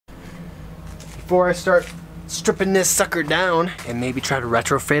before I start stripping this sucker down and maybe try to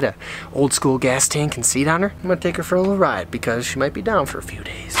retrofit a old school gas tank and seat on her, I'm gonna take her for a little ride because she might be down for a few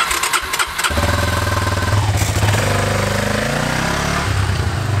days.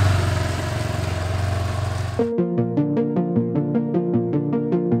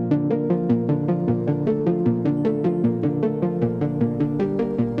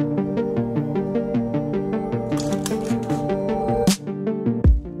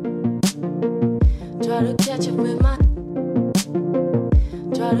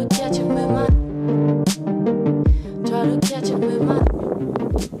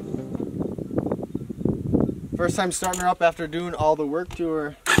 First time starting her up after doing all the work to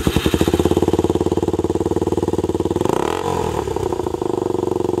her.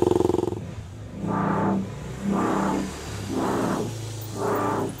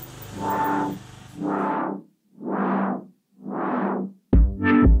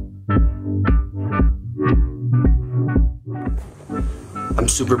 I'm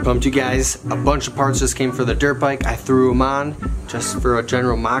super pumped, you guys. A bunch of parts just came for the dirt bike. I threw them on just for a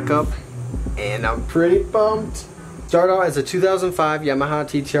general mock-up, and I'm pretty pumped. Started out as a 2005 Yamaha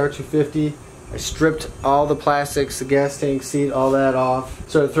TTR 250. I stripped all the plastics, the gas tank seat, all that off.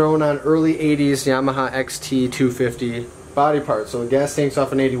 Started throwing on early 80s Yamaha XT 250 body parts. So the gas tank's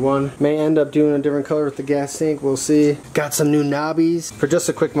off an 81. May end up doing a different color with the gas tank, we'll see. Got some new knobbies. For just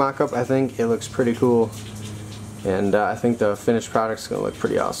a quick mock-up, I think it looks pretty cool. And I think the finished product's gonna look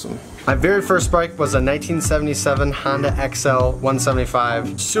pretty awesome. My very first bike was a 1977 Honda XL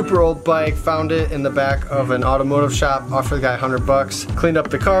 175. Super old bike, found it in the back of an automotive shop, offered the guy 100 bucks. Cleaned up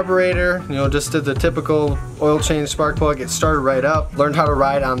the carburetor, you know, just did the typical oil change, spark plug, it started right up. Learned how to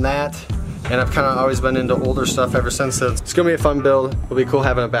ride on that. And I've kind of always been into older stuff ever since then. It's gonna be a fun build. It'll be cool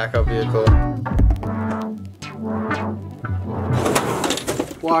having a backup vehicle.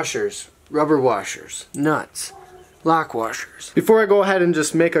 Washers, rubber washers, nuts. Lock washers. Before I go ahead and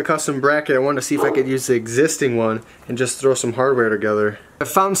just make a custom bracket, I wanted to see if I could use the existing one and just throw some hardware together. I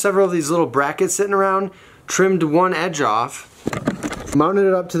found several of these little brackets sitting around, trimmed one edge off, mounted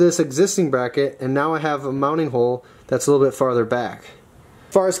it up to this existing bracket, and now I have a mounting hole that's a little bit farther back.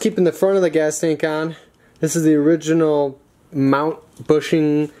 As far as keeping the front of the gas tank on, this is the original mount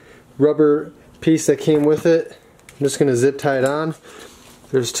bushing rubber piece that came with it. I'm just gonna zip tie it on.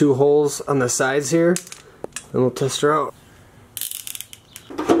 There's two holes on the sides here. And we'll test her out.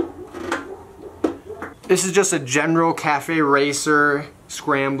 This is just a general cafe racer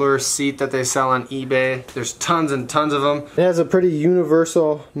scrambler seat that they sell on eBay. There's tons and tons of them. It has a pretty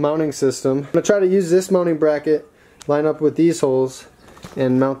universal mounting system. I'm gonna try to use this mounting bracket, line up with these holes,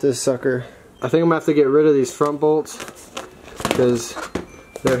 and mount this sucker. I think I'm gonna have to get rid of these front bolts because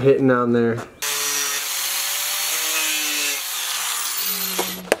they're hitting on there.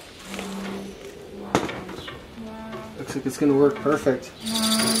 Looks like it's gonna work perfect.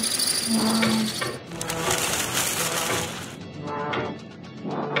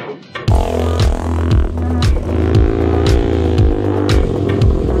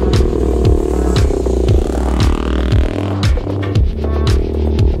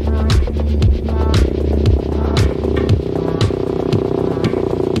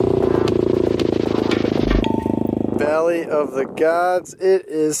 Valley of the Gods. It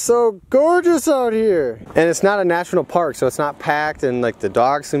is so gorgeous out here. And it's not a national park, so it's not packed, and like the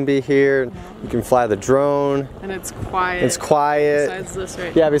dogs can be here. You can fly the drone. And it's quiet. It's quiet. Besides this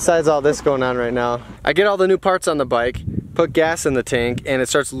right Yeah, besides all this going on right now. I get all the new parts on the bike, put gas in the tank, and it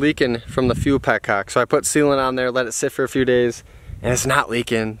starts leaking from the fuel petcock. So I put sealant on there, let it sit for a few days, and it's not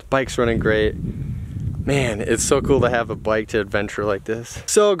leaking. The bike's running great. Man, it's so cool to have a bike to adventure like this.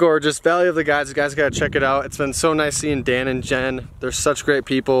 So gorgeous, Valley of the Gods. You guys gotta check it out. It's been so nice seeing Dan and Jen. They're such great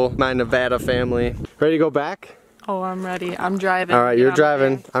people. My Nevada family. Ready to go back? Oh, I'm ready. I'm driving. All right, you're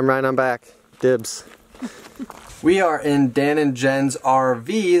driving. I'm riding on back. Dibs. We are in Dan and Jen's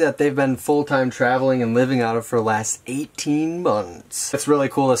RV that they've been full-time traveling and living out of for the last 18 months. It's really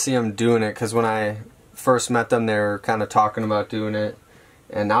cool to see them doing it, because when I first met them, they were kind of talking about doing it.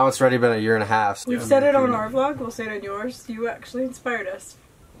 And now it's already been a year and a half. So we've said it on our vlog, we'll say it on yours. You actually inspired us.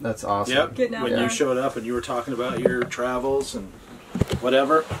 That's awesome. Yep, when you showed up and you were talking about your travels and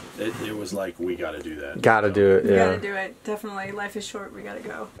whatever, it was like, we gotta do that. Gotta do it, yeah. We gotta do it, definitely. Life is short, we gotta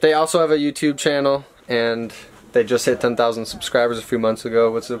go. They also have a YouTube channel, and they just hit 10,000 subscribers a few months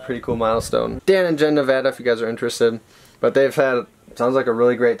ago, which is a pretty cool milestone. Dan and Jen, Nevada, if you guys are interested. But they've had, sounds like a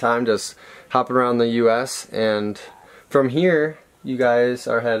really great time just hopping around the US, and from here, you guys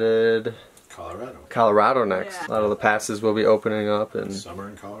are headed Colorado next. Yeah. A lot of the passes will be opening up, and summer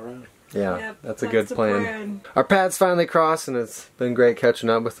in Colorado. Yeah, yep, that's a good plan. Our paths finally crossed, and it's been great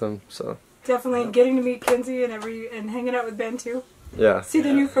catching up with them. So Definitely getting to meet Kinsey and hanging out with Ben too. Yeah. See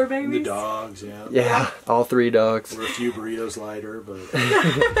the new fur babies? The dogs, yeah. Yeah, all 3 dogs. We're a few burritos lighter, but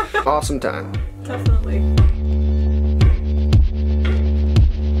Awesome time. Definitely.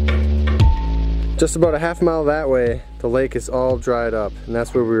 Just about a half mile that way, the lake is all dried up, and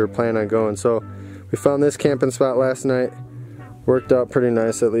that's where we were planning on going. So we found this camping spot last night. Worked out pretty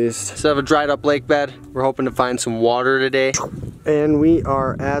nice at least. Instead of a dried up lake bed, we're hoping to find some water today. And we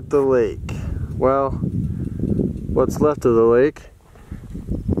are at the lake. Well, what's left of the lake.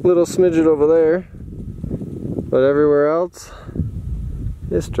 Little smidget over there, but everywhere else,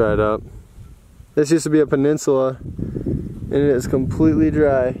 it's dried up. This used to be a peninsula, and it is completely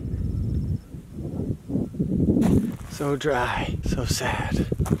dry. So dry, so sad.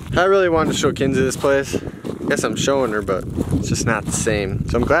 I really wanted to show Kinsey this place. Guess I'm showing her, but it's just not the same.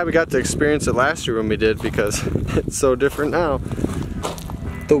 So I'm glad we got to experience it last year when we did, because it's so different now.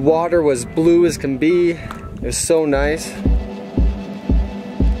 The water was blue as can be. It was so nice.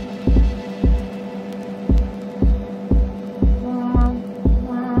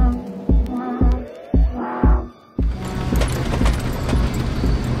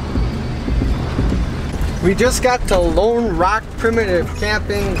 We just got to Lone Rock Primitive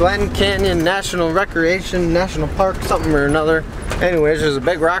Camping, Glen Canyon National Recreation, National Park, something or another. Anyways, there's a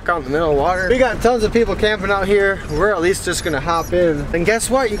big rock out in the middle of the water. We got tons of people camping out here. We're at least just gonna hop in. And guess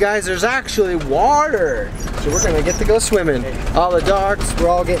what, you guys? There's actually water. So we're gonna get to go swimming. All the dogs, we're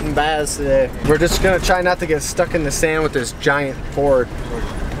all getting baths today. We're just gonna try not to get stuck in the sand with this giant board.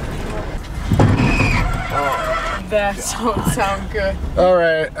 That don't sound good. All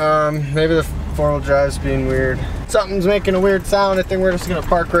right, maybe the 4-wheel drive's being weird. Something's making a weird sound. I think we're just gonna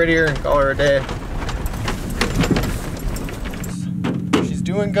park right here and call her a day. She's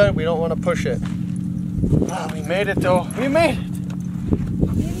doing good. We don't want to push it. Oh, we made it though. We made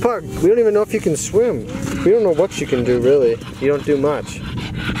it. Fuck, we don't even know if you can swim. We don't know what you can do really. You don't do much.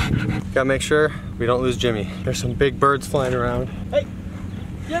 Gotta make sure we don't lose Jimmy. There's some big birds flying around. Hey,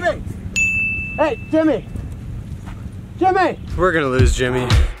 Jimmy! Hey, Jimmy! Jimmy! We're gonna lose Jimmy.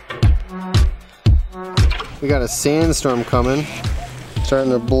 We got a sandstorm coming.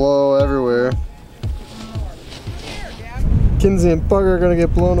 Starting to blow everywhere. Kinsey and Pug are gonna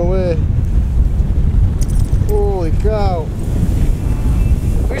get blown away. Holy cow.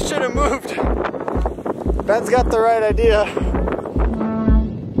 We should have moved. Ben's got the right idea.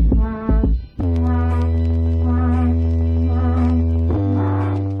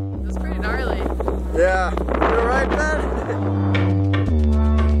 That's pretty gnarly. Yeah, you're right, Ben.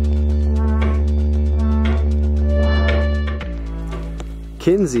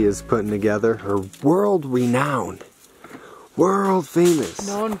 Kinsey is putting together her world-renowned, world-famous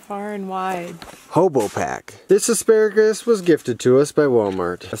Known far and wide. hobo pack. This asparagus was gifted to us by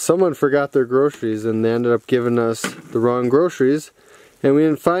Walmart. Someone forgot their groceries and they ended up giving us the wrong groceries, and we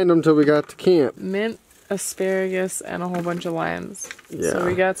didn't find them until we got to camp. Mint, asparagus, and a whole bunch of limes. Yeah. So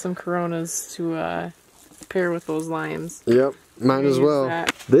we got some Coronas to pair with those limes. Yep, mine as well.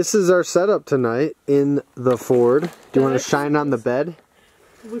 That. This is our setup tonight in the Ford. Do you want to shine on the bed?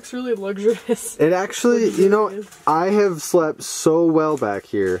 It looks really luxurious. It actually, you know, I have slept so well back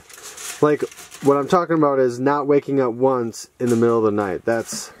here. Like, what I'm talking about is not waking up once in the middle of the night.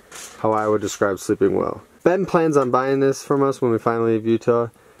 That's how I would describe sleeping well. Ben plans on buying this from us when we finally leave Utah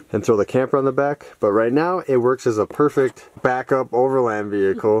and throw the camper on the back. But right now, it works as a perfect backup overland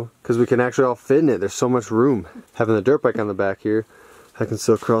vehicle because we can actually all fit in it. There's so much room. Having the dirt bike on the back here, I can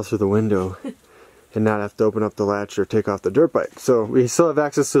still crawl through the window and not have to open up the latch or take off the dirt bike. So we still have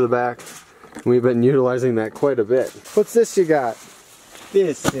access to the back. And we've been utilizing that quite a bit. What's this you got?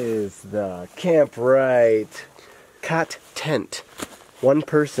 This is the Camp Right cot tent. One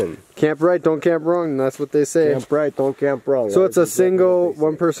person. Camp right, don't camp wrong, and that's what they say. Camp right, don't camp wrong. So it's a single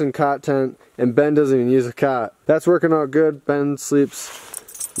one-person cot tent, and Ben doesn't even use a cot. That's working out good. Ben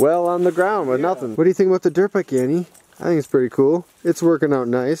sleeps well on the ground with nothing. What do you think about the dirt bike, Annie? I think it's pretty cool. It's working out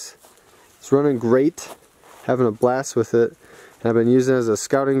nice. It's running great. Having a blast with it. And I've been using it as a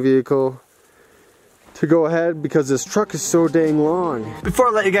scouting vehicle to go ahead because this truck is so dang long. Before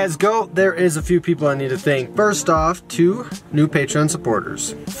I let you guys go, there is a few people I need to thank. First off, 2 new Patreon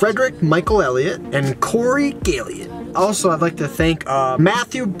supporters, Frederick Michael Elliott and Corey Gallion. Also, I'd like to thank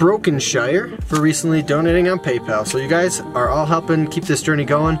Matthew Brokenshire for recently donating on PayPal. So you guys are all helping keep this journey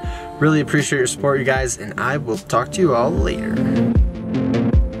going. Really appreciate your support, you guys, and I will talk to you all later.